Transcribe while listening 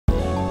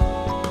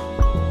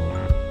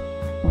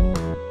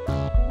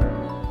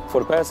For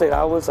the past 8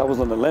 hours, I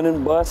was on the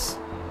Lennon Bus,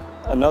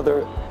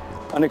 another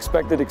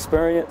unexpected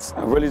experience.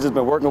 I've really just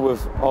been working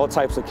with all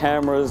types of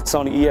cameras,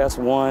 Sony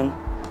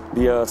ES1,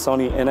 the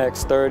Sony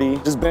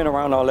NX30. Just being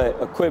around all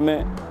that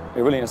equipment,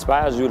 it really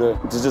inspires you to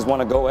just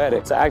want to go at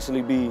it. To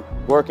actually be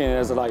working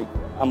as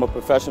I'm a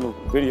professional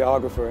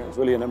videographer, it's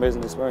really an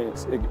amazing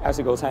experience. It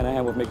actually goes hand in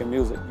hand with making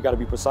music. You got to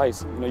be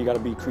precise, you got to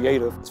be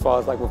creative. As far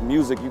as with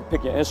music, you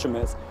pick your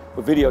instruments.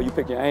 With video, you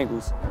pick your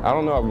angles. I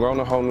don't know, I've grown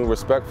a whole new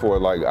respect for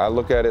it. I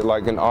look at it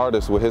like an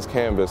artist with his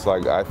canvas.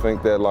 I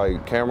think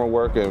that camera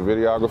work and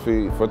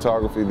videography,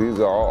 photography,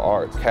 these are all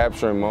art.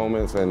 Capturing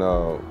moments and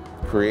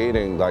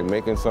creating,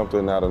 making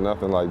something out of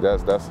nothing,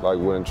 that's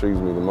what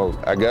intrigues me the most.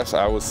 I guess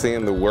I was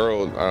seeing the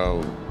world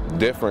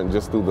different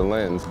just through the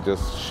lens,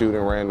 just shooting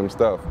random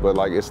stuff. But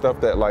it's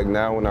stuff that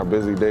now in our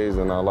busy days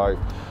in our life,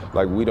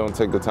 we don't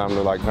take the time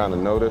to kind of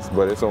notice,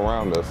 but it's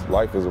around us.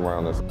 Life is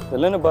around us. The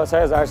Lennon Bus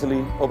has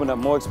actually opened up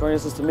more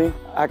experiences to me.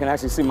 I can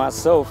actually see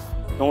myself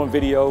doing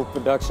video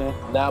production.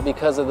 Now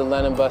because of the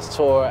Lennon Bus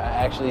tour, I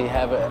actually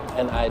have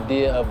an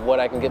idea of what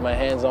I can get my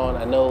hands on.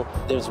 I know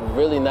there's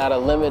really not a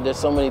limit. There's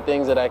so many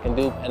things that I can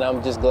do, and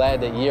I'm just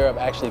glad that Europe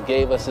actually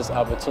gave us this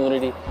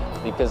opportunity,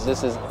 because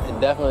this is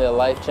definitely a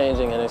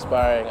life-changing and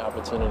inspiring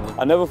opportunity.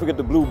 I never forget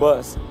the blue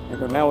bus.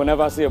 And now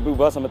whenever I see a blue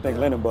bus, I'm gonna think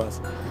Lennon Bus.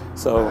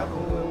 So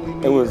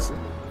it was,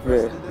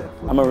 yeah,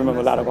 I'm gonna remember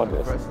a lot about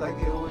this.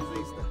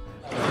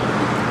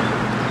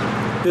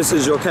 This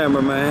is your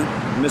cameraman,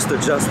 Mr.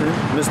 Justin,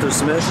 Mr.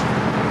 Smith,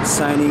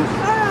 signing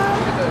out.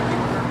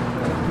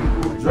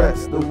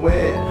 Dress the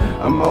win,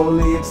 I'm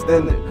only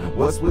extending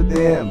what's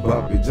within.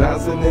 Bumpy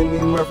Johnson and me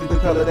Murphy, the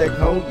color that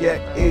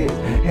cognac is.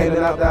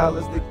 Handing out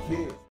dollars to kids.